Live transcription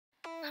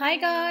Hi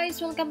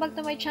guys! Welcome back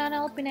to my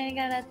channel,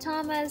 PinayInCanada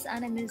Thomas,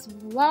 and in this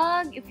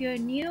vlog, if you're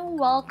new,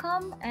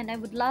 welcome, and I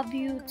would love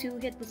you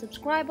to hit the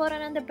subscribe button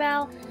and the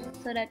bell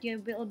so that you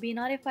will be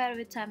notified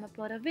every time I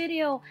upload a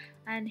video.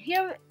 And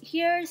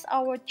here's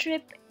our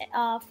trip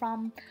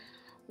from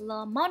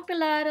Mount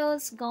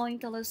Pilatuz going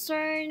to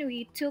Luzern.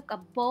 We took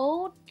a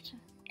boat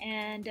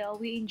and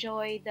we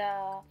enjoyed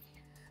the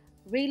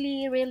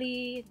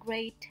really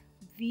great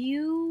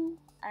view,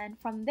 and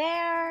from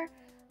there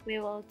we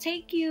will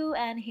take you,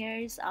 and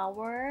here's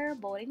our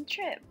boating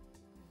trip.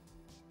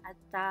 At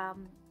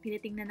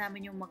pinitingnan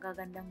namin yung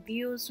magagandang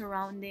views,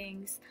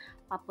 surroundings,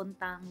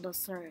 papuntang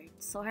Luzern.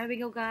 So here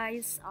we go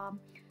guys.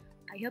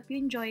 I hope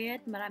you enjoy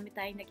it. Marami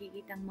tayong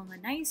nakikitang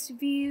mga nice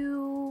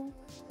view.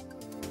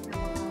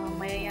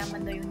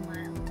 Mayayaman daw yung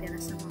mga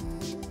tira sa mga.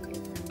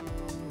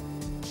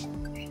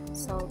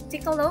 So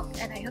take a look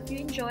and I hope you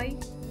enjoy.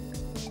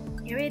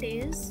 Here it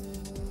is.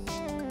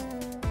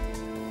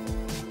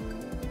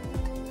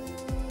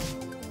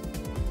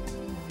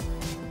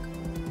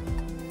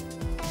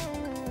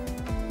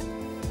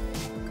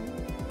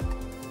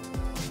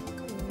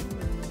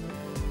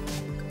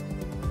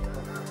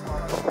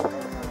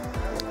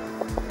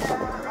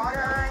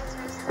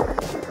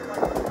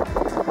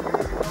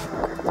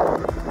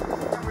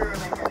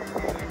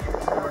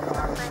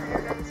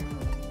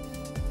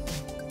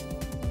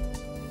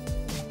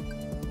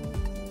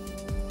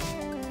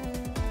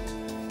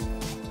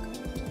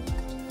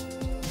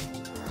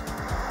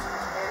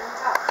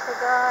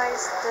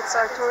 Guys, that's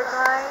our tour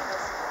guide.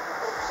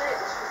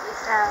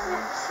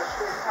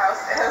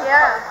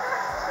 Yeah,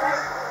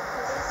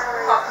 this is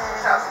where you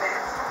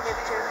can get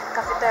your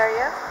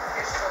cafeteria.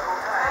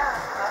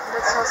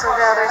 That's also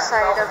the other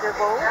side of the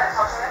boat. Yeah,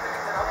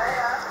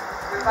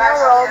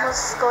 we're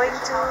almost going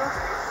to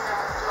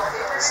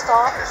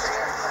stop.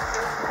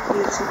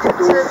 So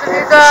that's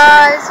it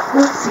guys.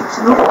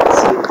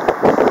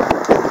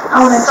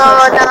 So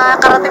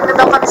nakakarating na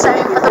daw kami sa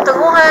aming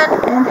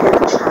patutunguhan.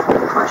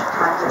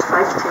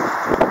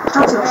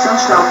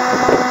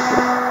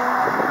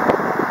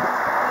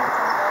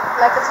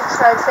 Like and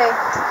subscribe, say.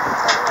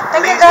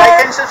 Thank you guys.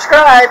 Like and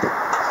subscribe.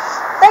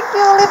 Thank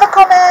you. Leave a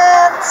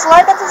comment.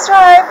 Like and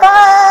subscribe. Bye.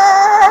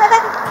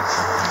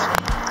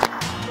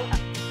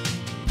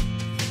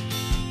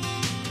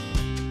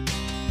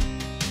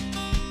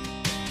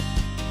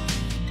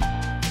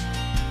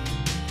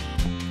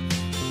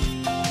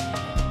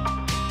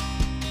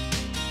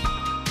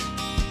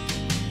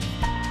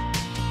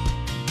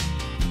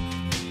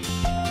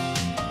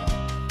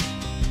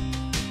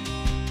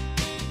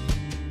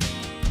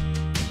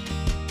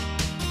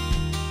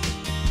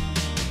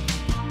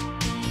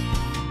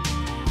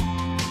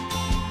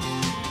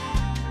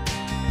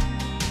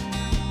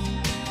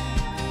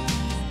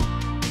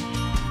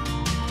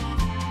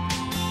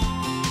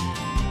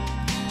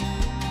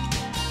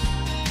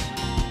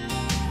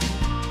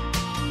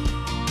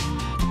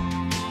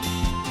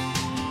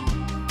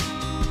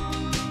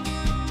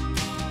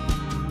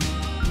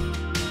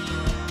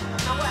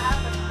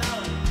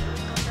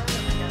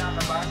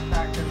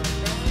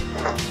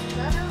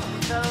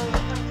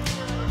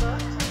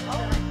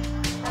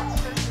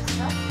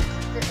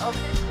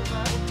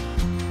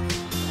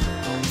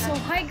 So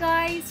hi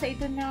guys! So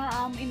ito na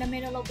in the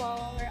middle of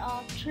our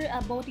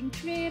boating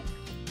trip.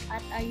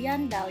 At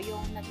ayan daw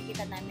yung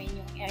nakikita namin,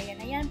 yung area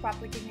na yan,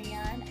 property na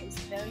yan is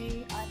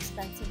very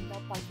expensive daw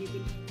pag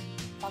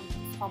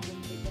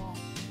pabunti doon.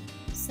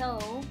 So,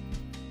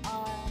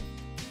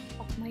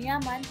 pag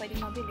mayaman, pwede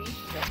mabili.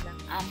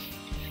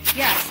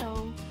 Yeah,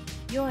 so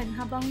yun,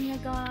 habang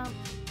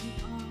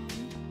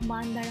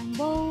umaandar ang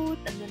boat,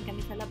 andun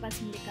kami sa labas,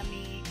 hindi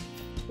kami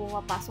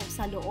pumapasok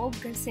sa loob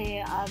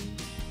kasi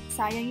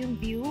sayang yung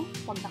view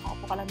pag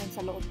nakaupo ka lang dun sa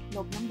loob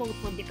ng boat.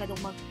 Pwede ka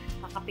dun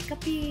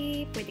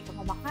magkakapi-kapi, pwede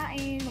kang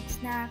kumakain,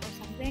 mag-snack or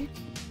something.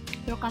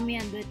 Pero kami,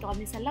 andito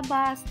kami sa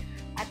labas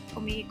at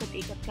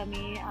umiikot-ikot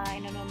kami,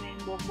 namin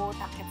yung buong boat,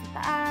 akit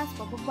sa taas,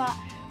 pababa,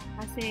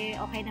 kasi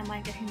okay naman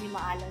kasi hindi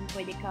maalan,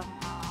 pwede kang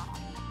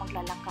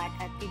maglalakad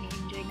at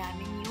ini-enjoy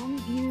namin yung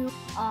view.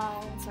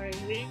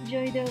 We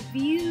enjoy the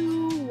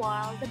view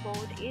while the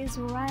boat is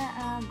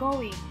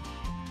going.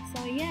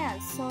 So yeah,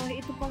 so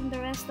ito pang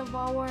the rest of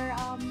our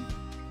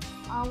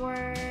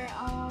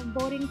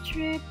boating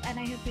trip, and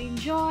I hope you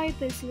enjoy.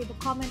 Please leave a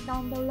comment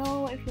down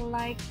below if you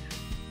like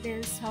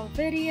this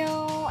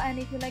video, and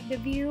if you like the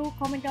view,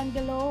 comment down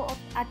below.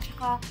 At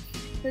saka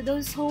to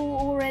those who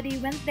already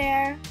went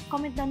there,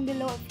 comment down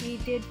below if you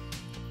did.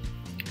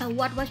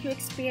 What was your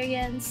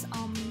experience?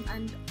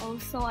 And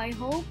also I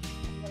hope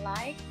you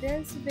like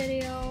this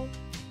video.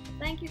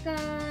 Thank you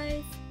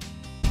guys.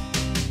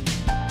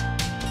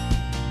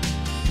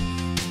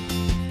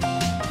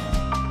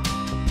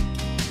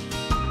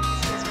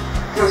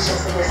 So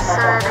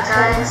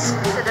guys,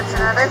 so that's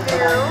another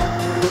view.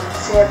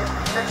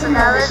 That's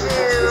another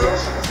view.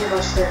 It's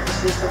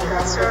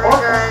really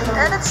good.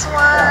 And it's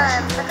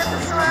one. Look at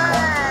this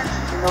one.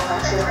 Look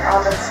at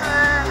this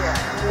one.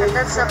 And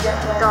that's a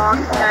dog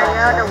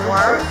area, the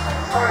wharf.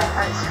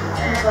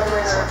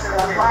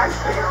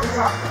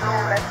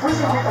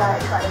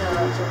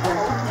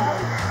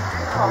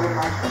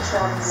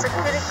 So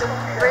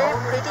very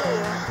pretty.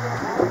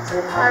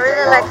 I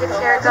really like it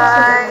here,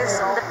 guys.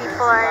 The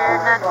people are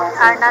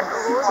not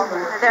rude.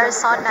 They're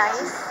so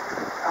nice.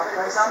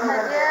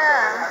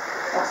 Yeah.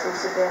 That's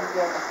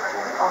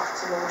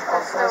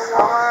the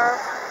wharf.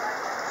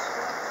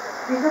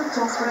 It's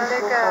really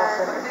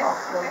good.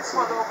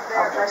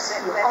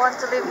 I want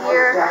to live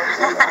here. I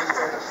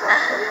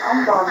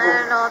don't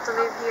know how to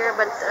live here,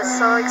 but it's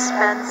so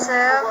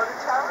expensive.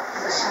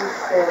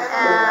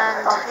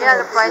 And yeah,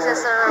 the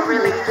prices are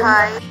really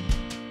high.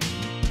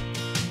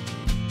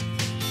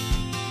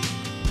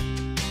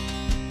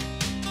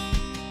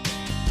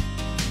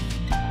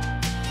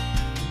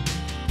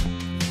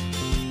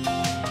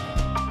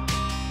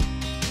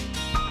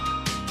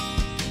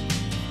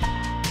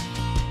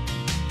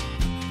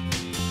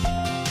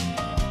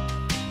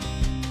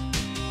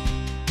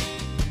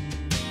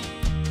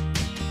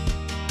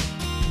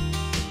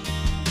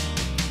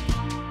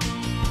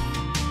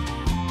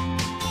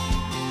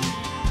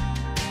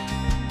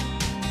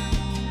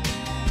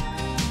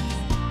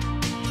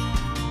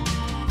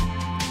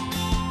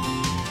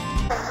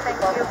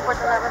 Thank you for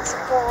the love and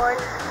support.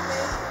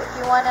 If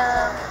you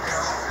wanna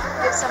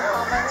give some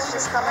comments,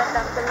 just comment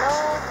down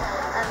below.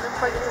 And don't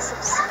forget to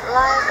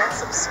like and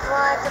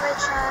subscribe to my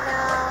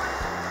channel.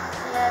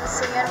 And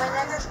see you on my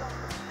next one.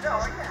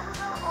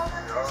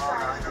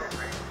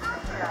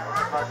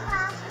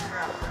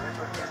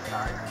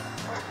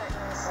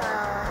 So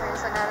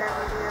here's another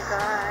video,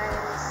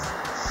 guys.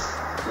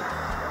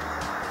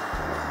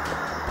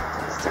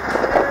 Just a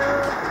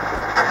view.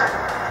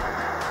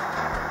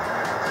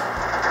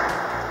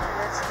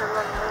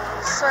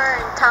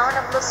 Luzern, town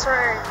of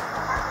Luzern.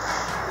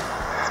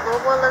 It's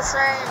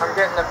Luzern. I'm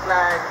getting the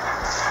flag.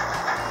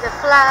 The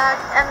flag,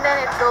 and then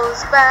it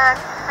goes back,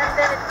 and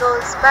then it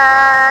goes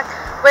back.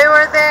 We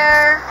were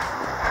there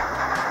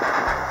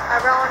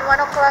around 1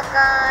 o'clock,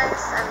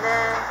 guys, and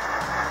then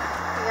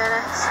we're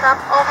gonna stop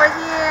over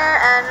here,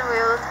 and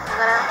we're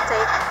gonna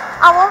take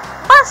our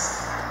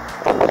bus.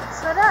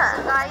 So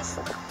guys,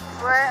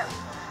 we're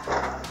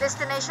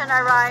destination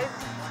arrived,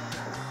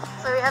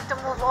 so we have to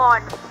move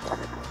on.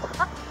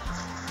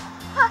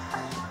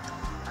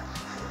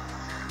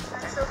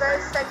 So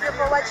guys, thank you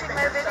for watching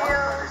my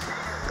video.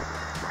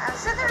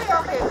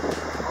 Okay.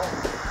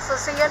 So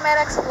see you in my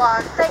next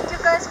vlog. Thank you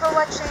guys for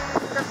watching.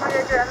 Don't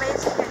forget you're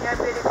amazing and you're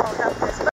beautiful. God bless.